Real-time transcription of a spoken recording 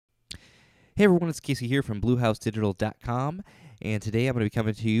Hey everyone, it's Casey here from BlueHouseDigital.com, and today I'm going to be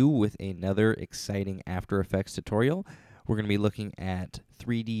coming to you with another exciting After Effects tutorial. We're going to be looking at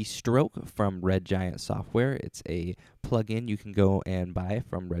 3D Stroke from Red Giant Software. It's a plugin you can go and buy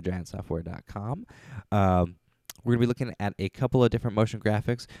from RedGiantSoftware.com. We're going to be looking at a couple of different motion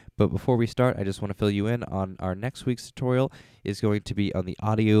graphics, but before we start, I just want to fill you in on our next week's tutorial is going to be on the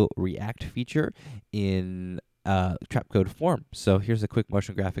audio react feature in Trapcode form. So here's a quick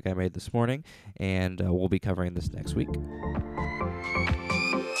motion graphic I made this morning, and we'll be covering this next week.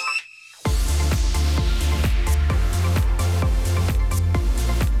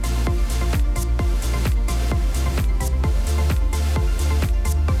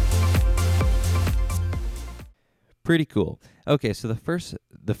 Pretty cool. Okay, so the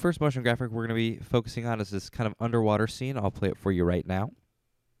first motion graphic we're going to be focusing on is this kind of underwater scene. I'll play it for you right now.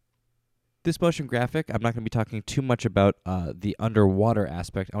 This motion graphic, I'm not going to be talking too much about the underwater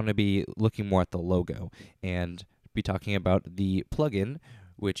aspect. I want to be looking more at the logo and be talking about the plugin,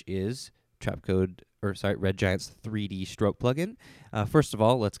 which is Red Giant's 3D Stroke plugin. First of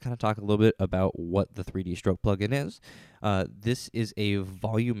all, let's kind of talk a little bit about what the 3D Stroke plugin is. This is a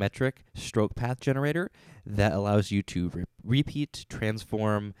volumetric stroke path generator that allows you to repeat,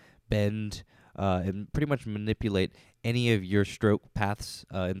 transform, bend, and pretty much manipulate any of your stroke paths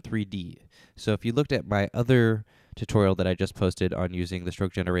in 3D. So if you looked at my other tutorial that I just posted on using the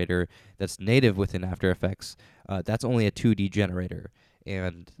stroke generator that's native within After Effects, that's only a 2D generator.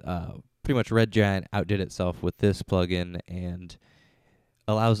 And pretty much Red Giant outdid itself with this plugin and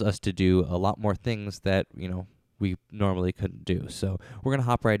allows us to do a lot more things that, we normally couldn't do. So we're going to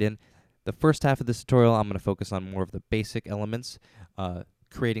hop right in. The first half of this tutorial, I'm going to focus on more of the basic elements,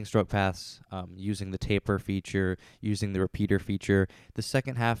 creating stroke paths, using the taper feature, using the repeater feature. The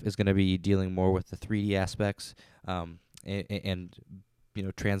second half is going to be dealing more with the 3D aspects and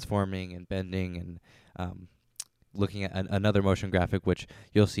transforming and bending and looking at another motion graphic, which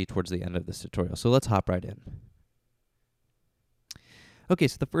you'll see towards the end of this tutorial. So let's hop right in. Okay,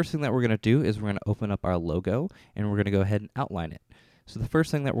 so the first thing that we're going to do is we're going to open up our logo, and we're going to go ahead and outline it. So the first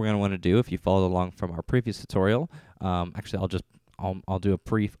thing that we're going to want to do, if you followed along from our previous tutorial, actually I'll do a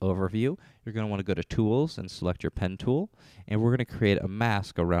brief overview. You're going to want to go to Tools and select your pen tool, and we're going to create a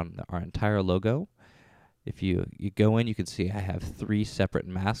mask around our entire logo. If you go in, you can see I have 3 separate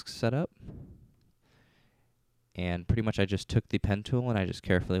masks set up. And pretty much I just took the pen tool and I just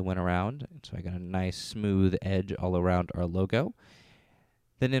carefully went around. So I got a nice smooth edge all around our logo.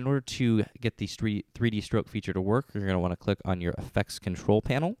 Then in order to get the 3D stroke feature to work, you're going to want to click on your effects control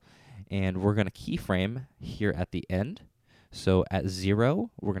panel. And we're going to keyframe here at the end. So at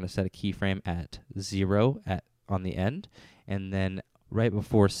 0, we're going to set a keyframe at 0 on the end. And then right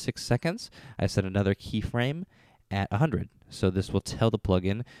before 6 seconds, I set another keyframe at 100. So this will tell the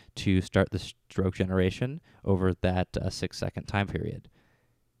plugin to start the stroke generation over that 6-second time period.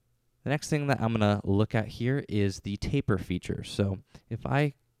 The next thing that I'm going to look at here is the taper feature. So if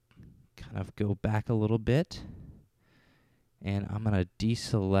I kind of go back a little bit, and I'm going to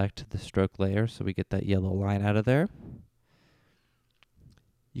deselect the stroke layer so we get that yellow line out of there.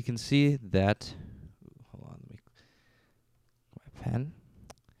 You can see that, hold on, let me my pen,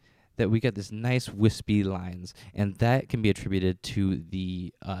 that we get this nice wispy lines, and that can be attributed to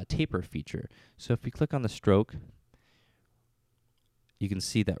the taper feature. So if we click on the stroke, you can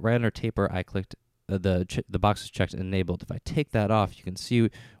see that right under taper, I clicked the box is checked and enabled. If I take that off, you can see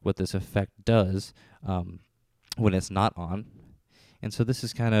what this effect does when it's not on. And so this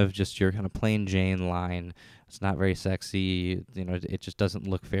is kind of just your kind of plain Jane line. It's not very sexy. It just doesn't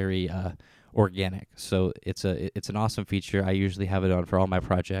look very organic. So it's an awesome feature. I usually have it on for all my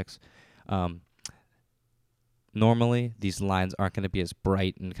projects. Normally, these lines aren't going to be as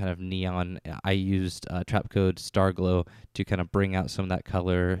bright and kind of neon. I used Trapcode Starglow to kind of bring out some of that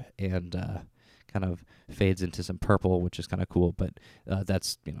color and kind of fades into some purple, which is kind of cool, but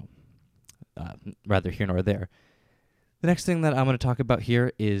that's, rather here nor there. The next thing that I'm going to talk about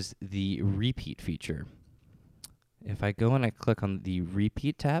here is the repeat feature. If I go and I click on the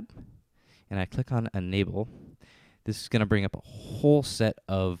repeat tab and I click on enable, this is going to bring up a whole set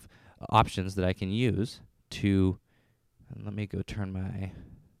of options that I can use to, and let me go turn my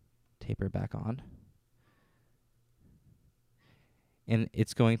taper back on. And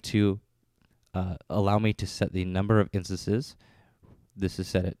it's going to allow me to set the number of instances. This is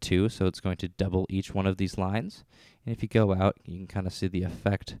set at 2, so it's going to double each one of these lines. And if you go out, you can kind of see the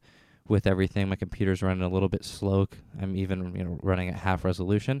effect with everything. My computer's running a little bit slow. I'm even running at half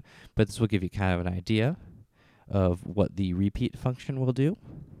resolution, but this will give you kind of an idea of what the repeat function will do.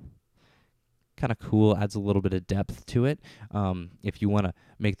 kind of cool, adds a little bit of depth to it. If you want to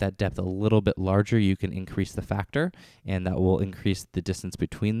make that depth a little bit larger, you can increase the factor, and that will increase the distance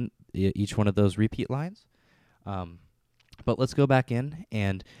between each one of those repeat lines. But let's go back in,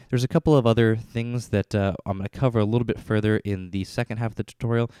 and there's a couple of other things that I'm going to cover a little bit further in the second half of the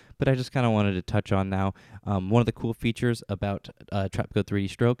tutorial, but I just kind of wanted to touch on now. One of the cool features about Trapcode 3D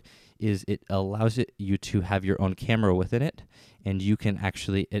Stroke is it allows you to have your own camera within it, and you can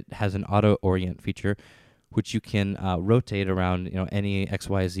actually, it has an auto orient feature, which you can rotate around any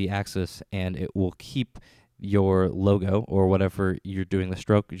XYZ axis, and it will keep your logo or whatever you're doing the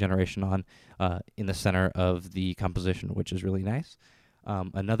stroke generation on in the center of the composition, which is really nice.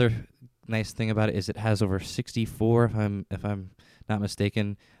 Another nice thing about it is it has over 64, if I'm not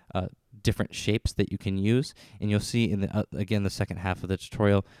mistaken, different shapes that you can use, and you'll see in the again the second half of the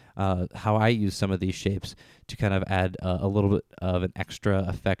tutorial how I use some of these shapes to kind of add a little bit of an extra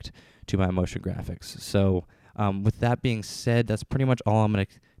effect to my motion graphics. So with that being said, that's pretty much all I'm going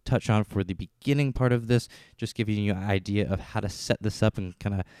to touch on for the beginning part of this, just giving you an idea of how to set this up and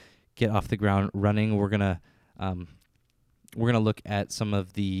kind of get off the ground running. We're gonna look at some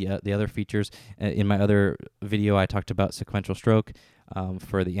of the other features. In my other video, I talked about sequential stroke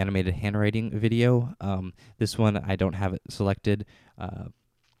for the animated handwriting video. This one I don't have it selected,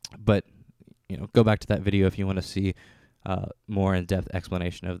 but go back to that video if you want to see more in-depth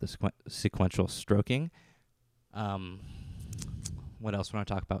explanation of the sequential stroking. What else want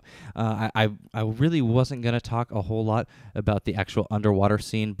to talk about? I really wasn't going to talk a whole lot about the actual underwater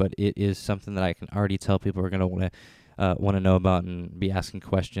scene, but it is something that I can already tell people are going to want to know about and be asking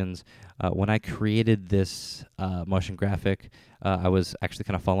questions. When I created this motion graphic, I was actually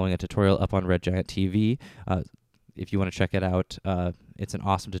kind of following a tutorial up on Red Giant TV. If you want to check it out, it's an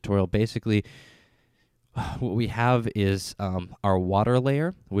awesome tutorial. Basically, what we have is our water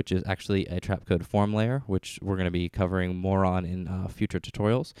layer, which is actually a Trapcode form layer, which we're going to be covering more on in future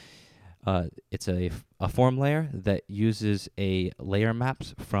tutorials. It's a form layer that uses a layer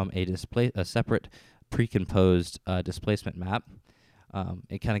maps from a separate pre-composed displacement map.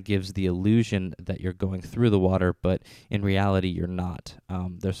 It kind of gives the illusion that you're going through the water, but in reality you're not.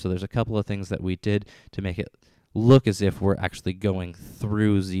 There's a couple of things that we did to make it look as if we're actually going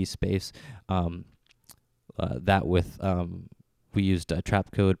through Z-space. We used a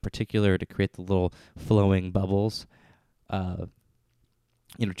Trapcode particular to create the little flowing bubbles.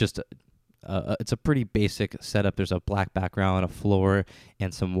 It's a pretty basic setup. There's a black background, a floor,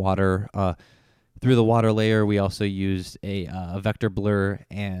 and some water. Through the water layer, we also used a vector blur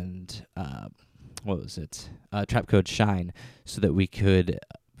and Trapcode shine, so that we could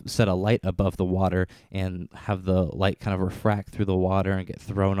set a light above the water and have the light kind of refract through the water and get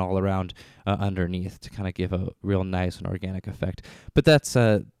thrown all around underneath to kind of give a real nice and organic effect. But that's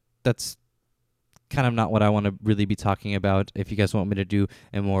kind of not what I want to really be talking about. If you guys want me to do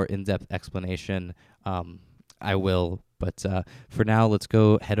a more in-depth explanation, I will. But for now, let's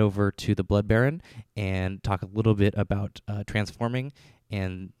go head over to the Blood Baron and talk a little bit about transforming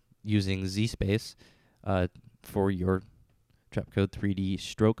and using Z-Space for your Trapcode 3D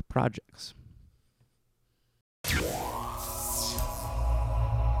stroke projects.